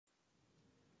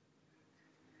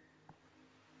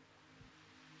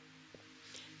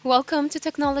Welcome to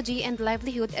Technology and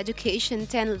Livelihood Education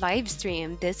 10 live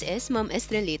stream. This is Ma'am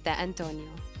Estrelita Antonio.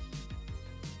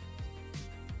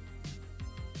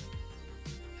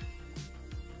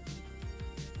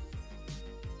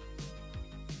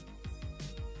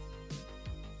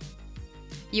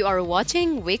 You are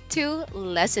watching Week 2,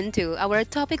 Lesson 2. Our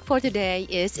topic for today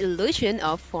is Illusion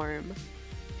of Form.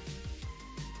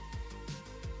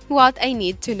 What I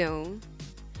need to know.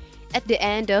 At the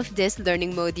end of this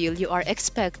learning module, you are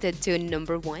expected to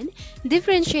number 1,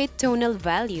 differentiate tonal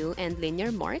value and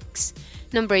linear marks.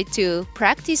 Number 2,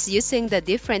 practice using the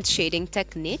different shading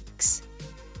techniques.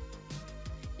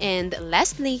 And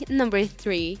lastly, number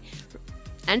 3,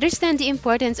 understand the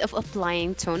importance of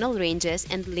applying tonal ranges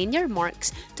and linear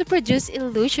marks to produce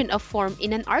illusion of form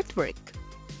in an artwork.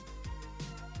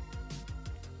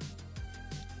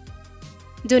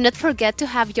 Do not forget to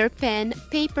have your pen,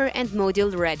 paper, and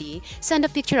module ready. Send a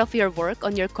picture of your work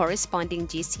on your corresponding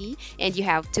GC, and you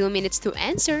have 2 minutes to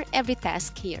answer every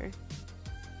task here.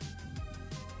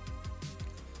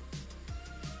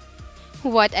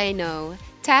 What I know.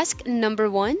 Task number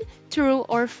 1, true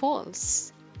or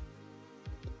false?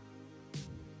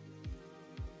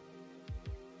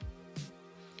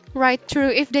 Write true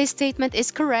if the statement is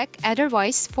correct,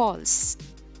 otherwise false.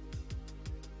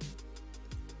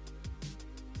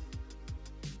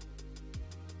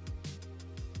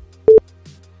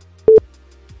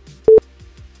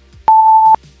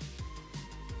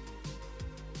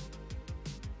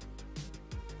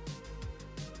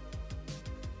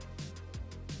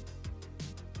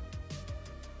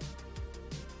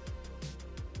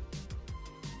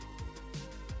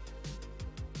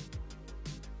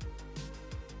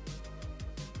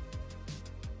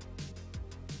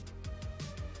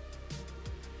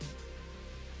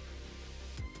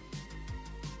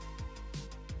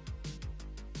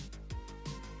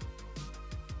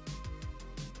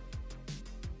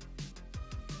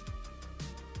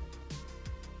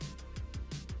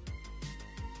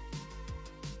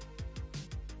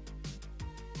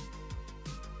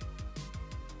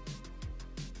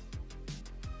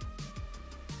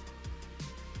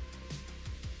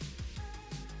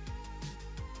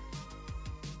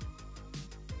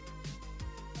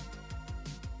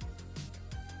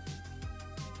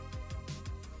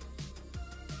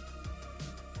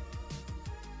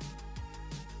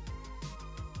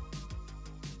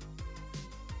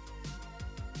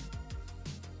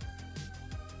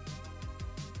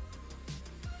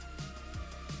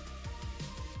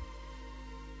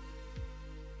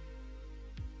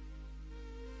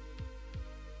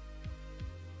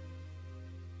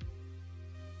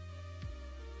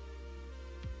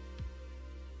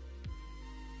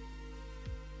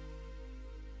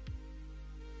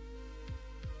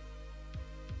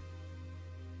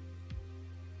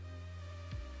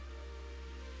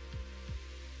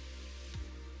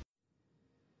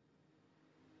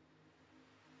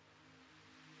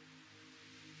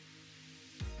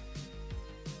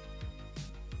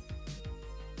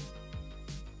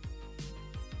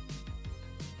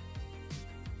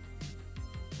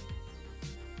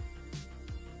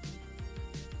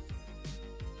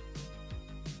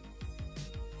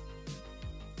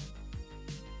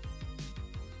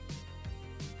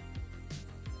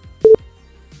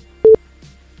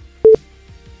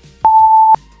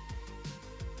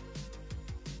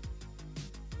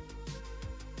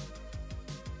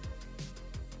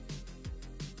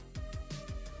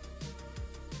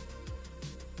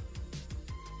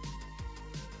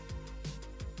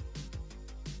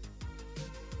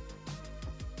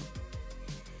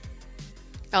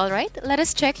 Alright, let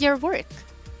us check your work.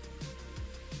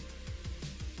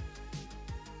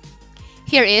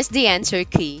 Here is the answer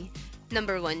key.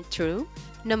 Number 1, true.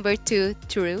 Number 2,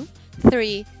 true.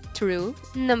 3, true.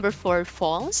 Number 4,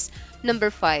 false. Number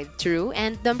 5, true.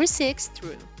 And number 6,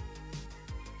 true.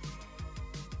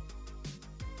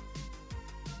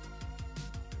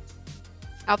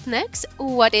 Up next,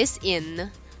 what is in?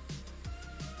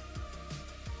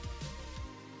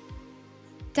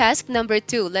 Task number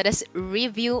 2, let us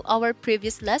review our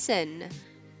previous lesson.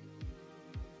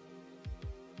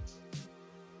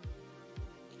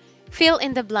 Fill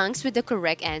in the blanks with the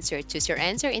correct answer. Choose your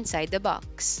answer inside the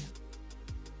box.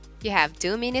 You have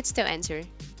 2 minutes to answer.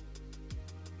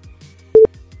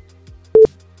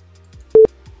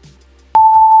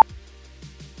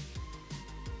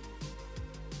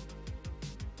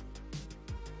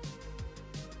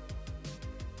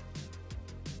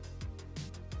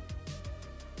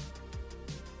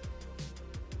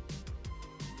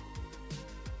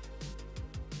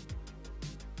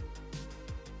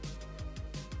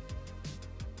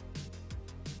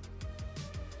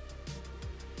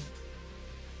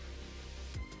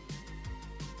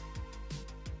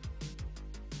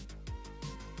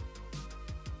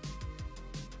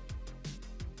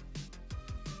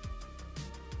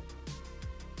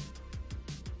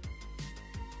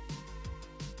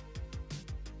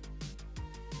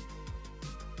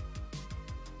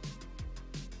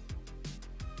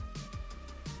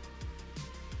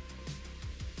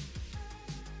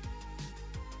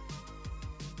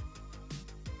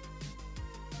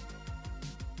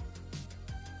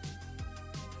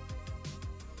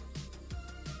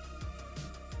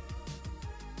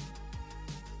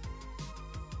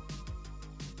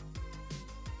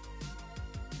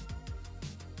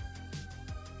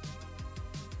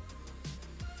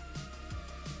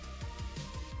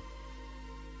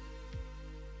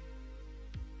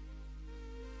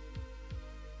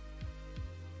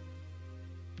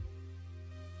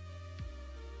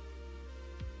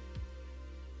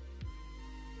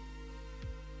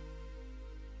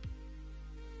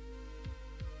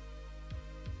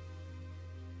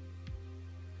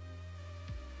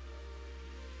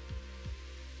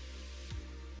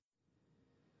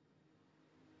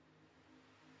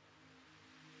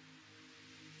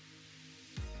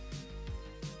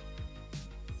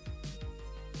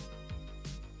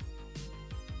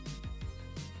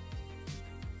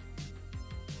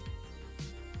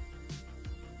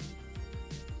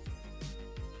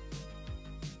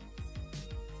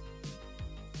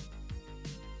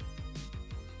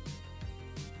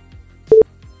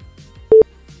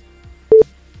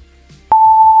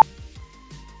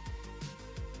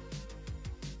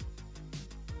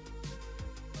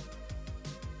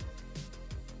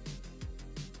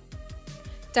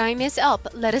 Time is up.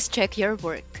 Let us check your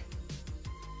work.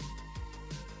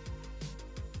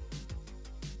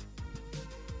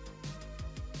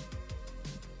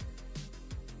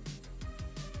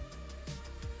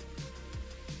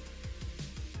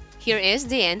 Here is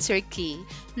the answer key.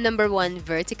 Number 1,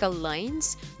 vertical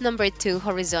lines. Number 2,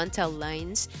 horizontal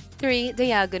lines. 3,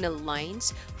 diagonal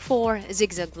lines. 4,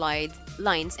 zigzag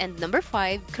lines. And number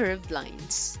 5, curved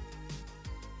lines.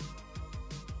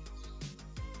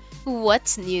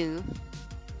 What's new?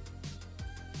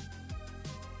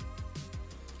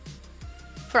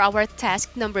 For our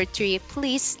task number 3,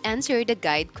 please answer the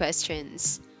guide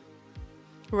questions.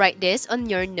 Write this on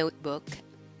your notebook.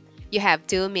 You have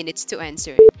 2 minutes to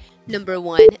answer. Number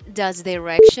 1, does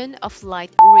direction of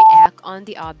light react on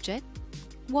the object?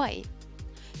 Why?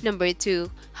 Number 2,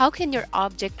 how can your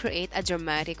object create a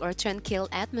dramatic or tranquil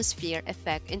atmosphere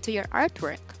effect into your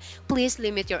artwork? Please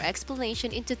limit your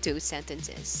explanation into 2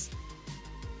 sentences.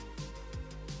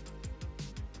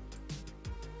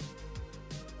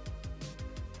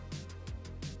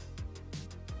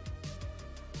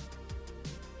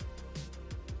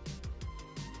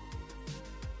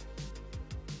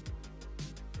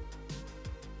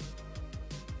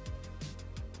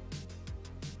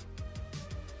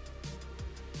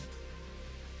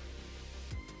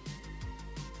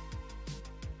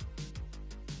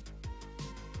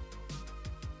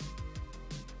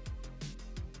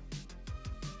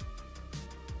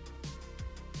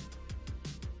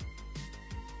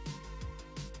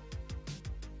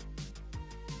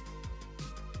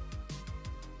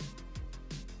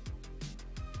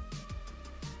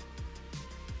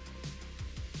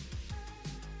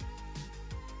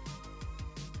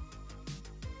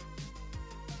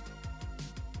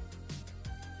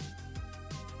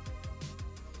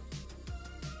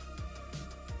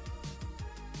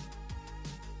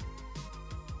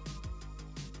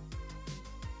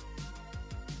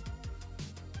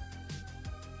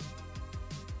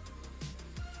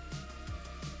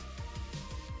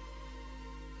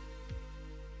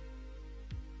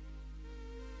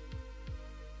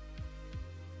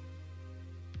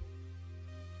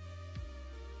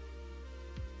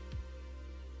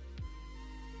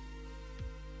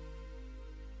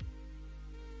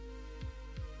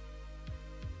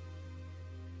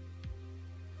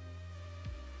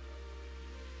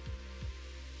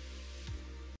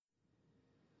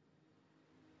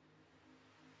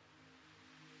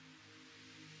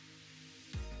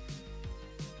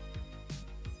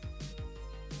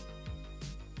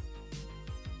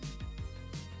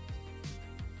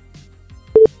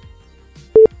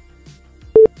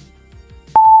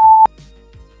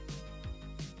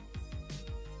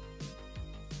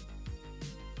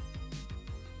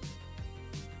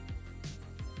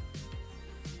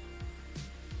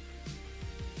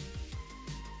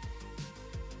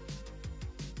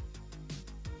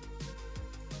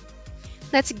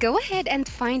 Let's go ahead and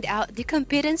find out the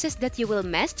competencies that you will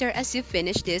master as you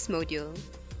finish this module.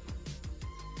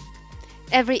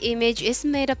 Every image is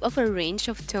made up of a range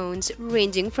of tones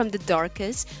ranging from the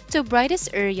darkest to brightest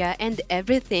area and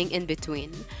everything in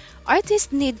between.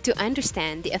 Artists need to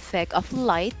understand the effect of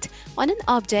light on an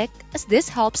object as this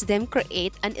helps them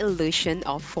create an illusion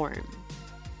of form.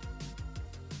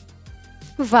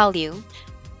 Value.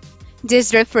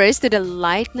 This refers to the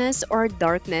lightness or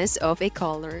darkness of a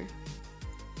color.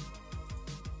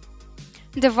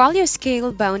 The value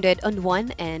scale bounded on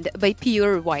one end by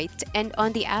pure white and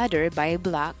on the other by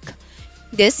black.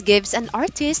 This gives an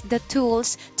artist the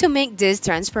tools to make these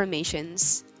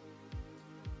transformations.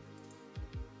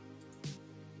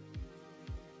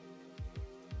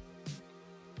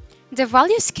 The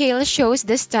value scale shows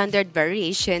the standard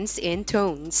variations in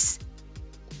tones.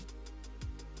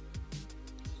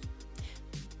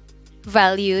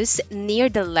 Values near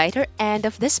the lighter end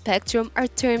of the spectrum are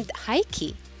termed high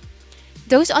key.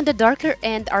 Those on the darker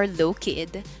end are low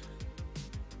keyed.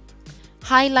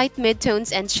 Highlight,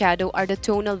 midtones, and shadow are the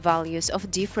tonal values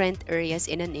of different areas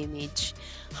in an image.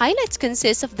 Highlights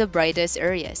consist of the brightest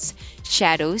areas.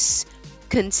 Shadows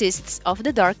consists of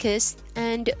the darkest,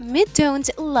 and midtones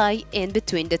lie in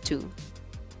between the two.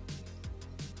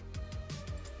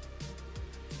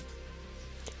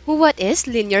 What is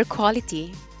linear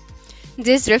quality?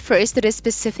 This refers to the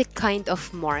specific kind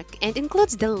of mark and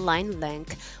includes the line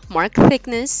length, mark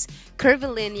thickness,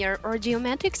 curvilinear or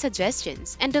geometric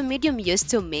suggestions, and the medium used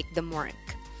to make the mark.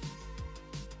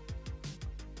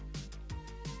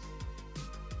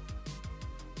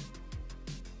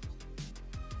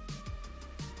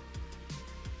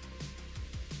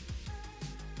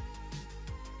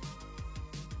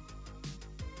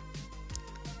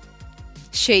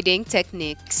 Shading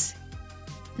techniques.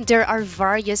 There are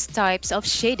various types of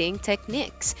shading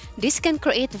techniques. This can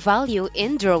create value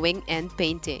in drawing and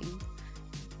painting.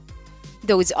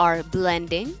 Those are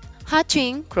blending,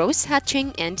 hatching,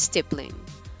 cross-hatching, and stippling.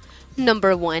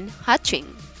 Number 1.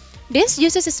 Hatching. This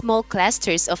uses small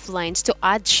clusters of lines to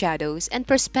add shadows and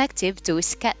perspective to a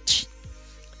sketch.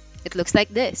 It looks like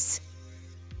this.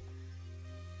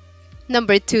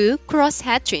 Number 2.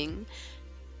 Cross-hatching.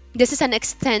 This is an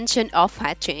extension of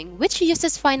hatching, which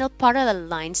uses final parallel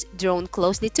lines drawn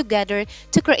closely together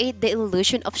to create the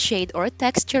illusion of shade or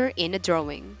texture in a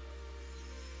drawing.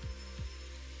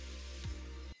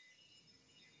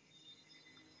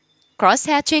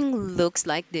 Cross-hatching looks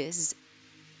like this.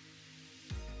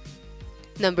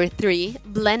 Number 3.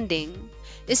 Blending.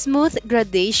 Smooth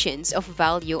gradations of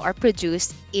value are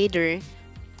produced either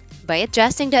by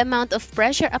adjusting the amount of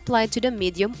pressure applied to the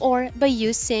medium or by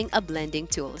using a blending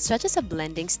tool, such as a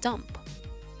blending stump.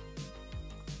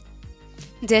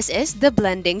 This is the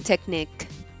blending technique.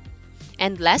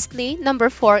 And lastly, number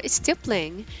 4 is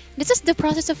stippling. This is the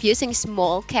process of using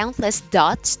small, countless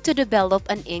dots to develop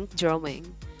an ink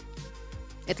drawing.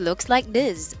 It looks like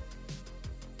this.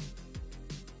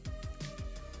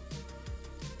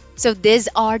 So these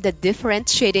are the different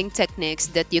shading techniques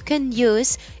that you can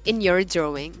use in your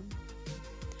drawing.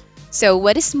 So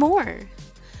what is more?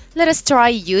 Let us try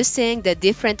using the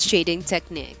different shading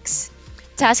techniques.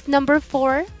 Task number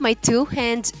 4, my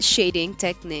two-hand shading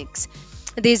techniques.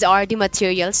 These are the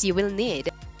materials you will need.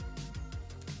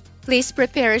 Please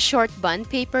prepare a short bond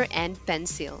paper and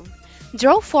pencil.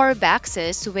 Draw 4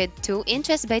 boxes with 2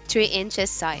 inches by 3 inches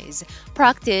size.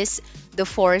 Practice the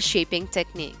 4 shaping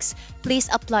techniques. Please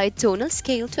apply tonal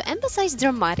scale to emphasize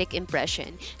dramatic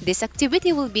impression. This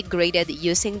activity will be graded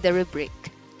using the rubric.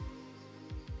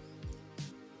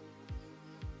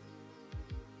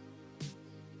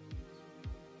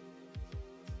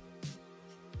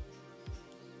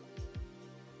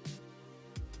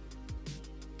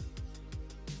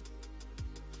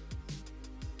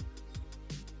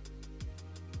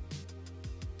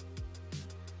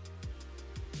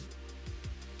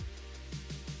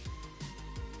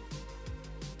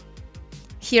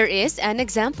 Here is an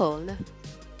example.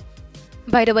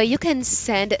 By the way, you can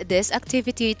send this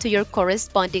activity to your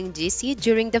corresponding GC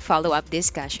during the follow-up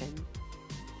discussion.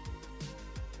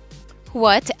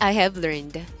 What I have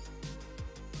learned.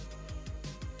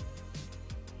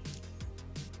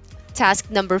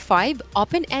 Task number 5,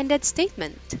 open-ended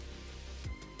statement.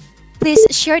 Please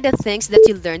share the things that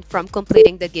you learned from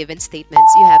completing the given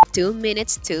statements. You have 2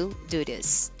 minutes to do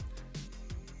this.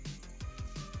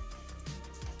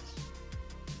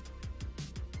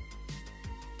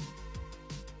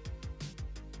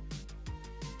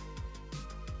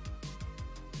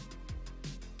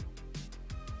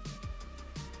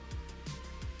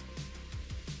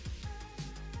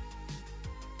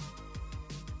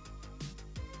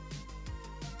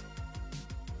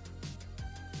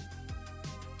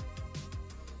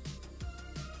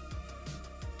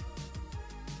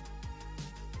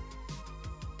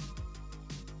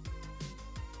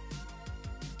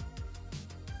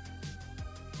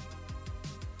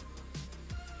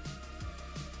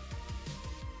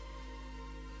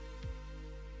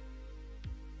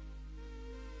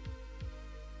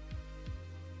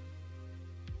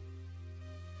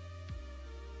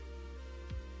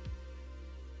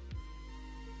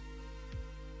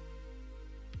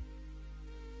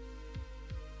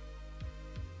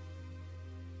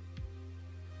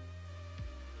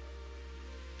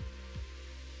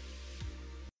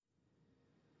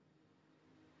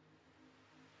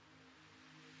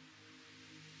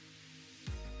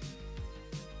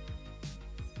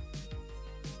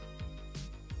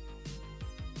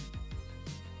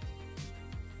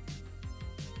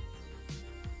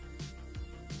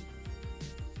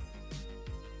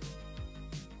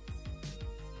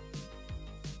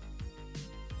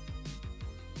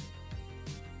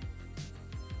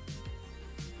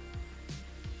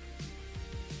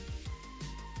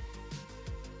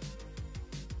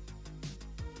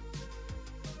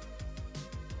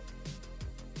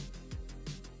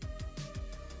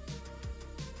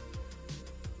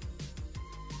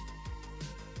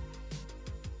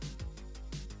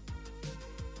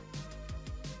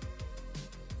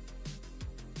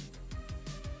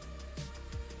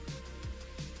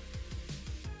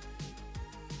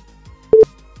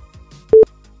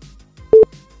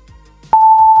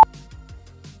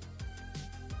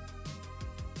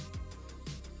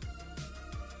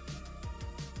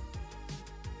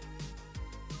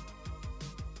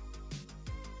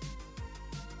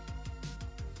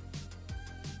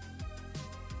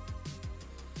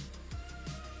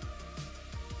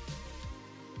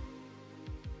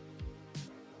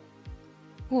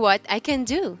 What I can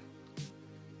do.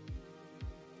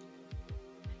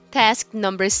 Task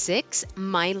number 6,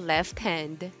 my left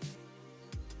hand.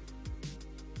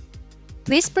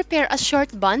 Please prepare a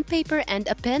short bond paper and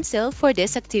a pencil for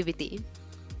this activity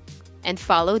and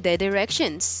follow the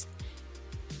directions.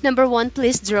 Number 1,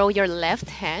 please draw your left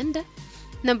hand.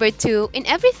 Number 2, in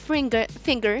every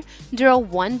finger, draw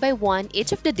one by one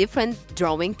each of the different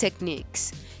drawing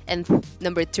techniques. And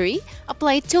number 3,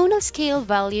 apply tonal scale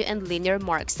value and linear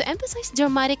marks to emphasize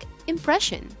dramatic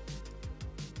impression.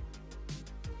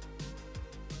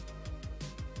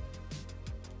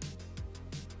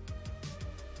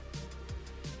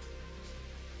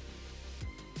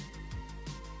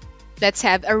 Let's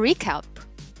have a recap.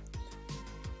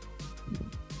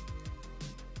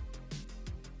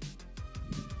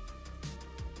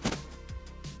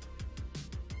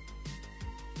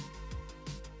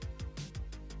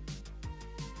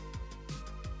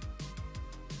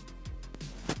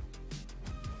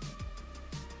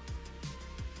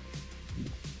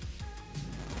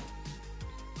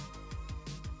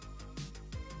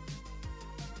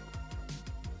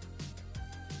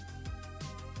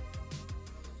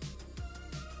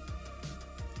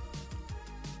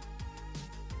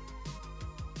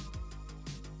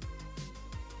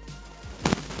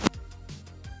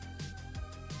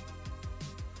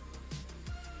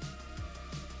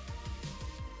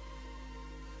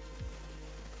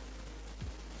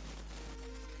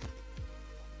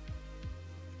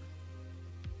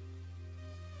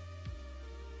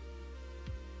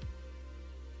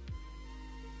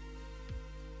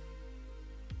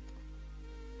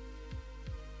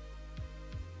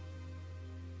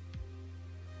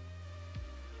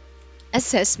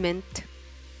 Assessment.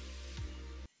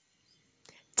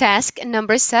 Task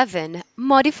number 7,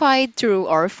 modified true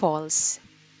or false.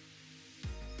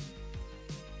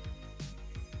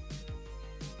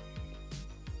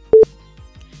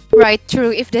 Write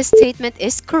true if the statement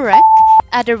is correct.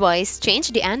 Otherwise,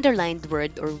 change the underlined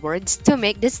word or words to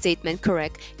make the statement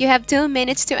correct. You have 2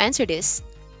 minutes to answer this.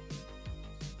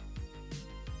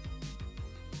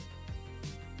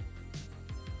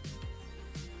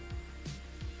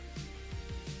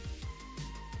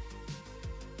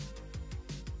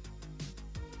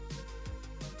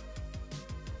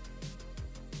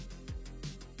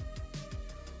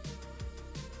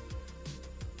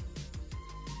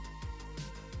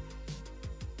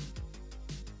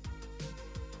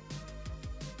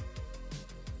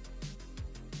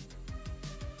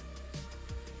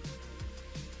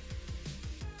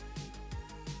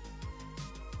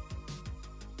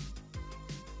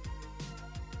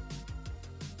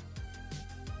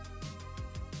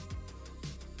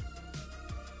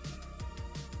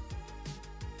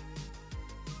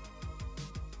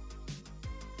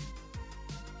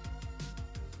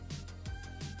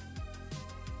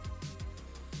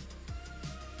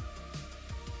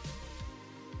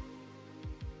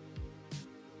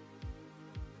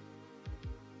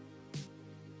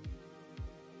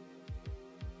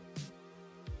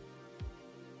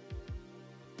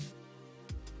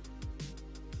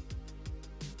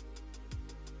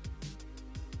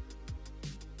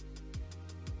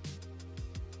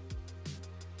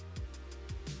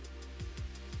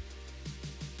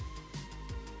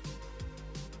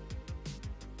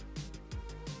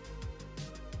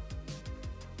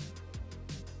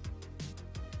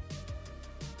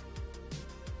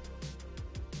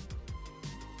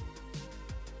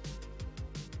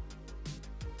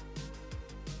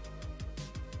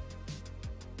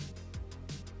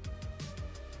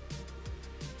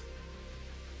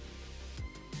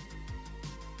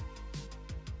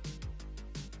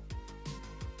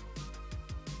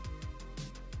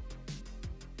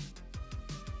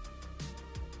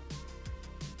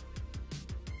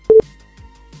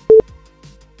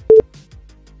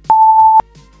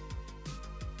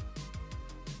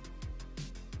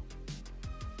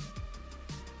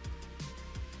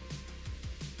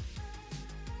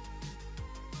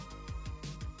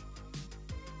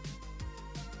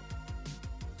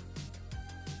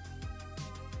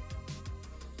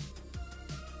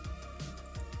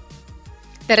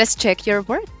 Let us check your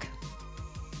work.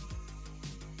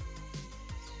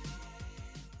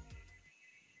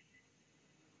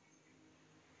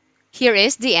 Here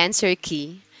is the answer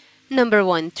key. Number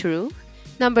 1, true.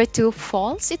 Number 2,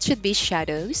 false. It should be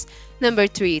shadows. Number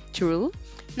 3, true.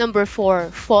 Number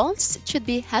 4, false. It should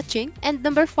be hatching. And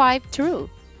number 5, true.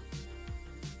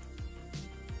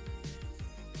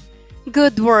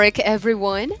 Good work,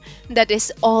 everyone. That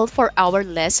is all for our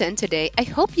lesson today. I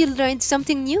hope you learned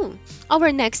something new.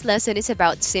 Our next lesson is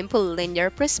about simple linear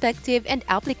perspective and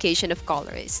application of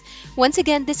colors. Once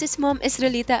again, this is Mom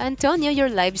Israelita Antonio, your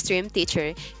live stream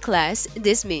teacher. Class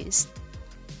dismissed.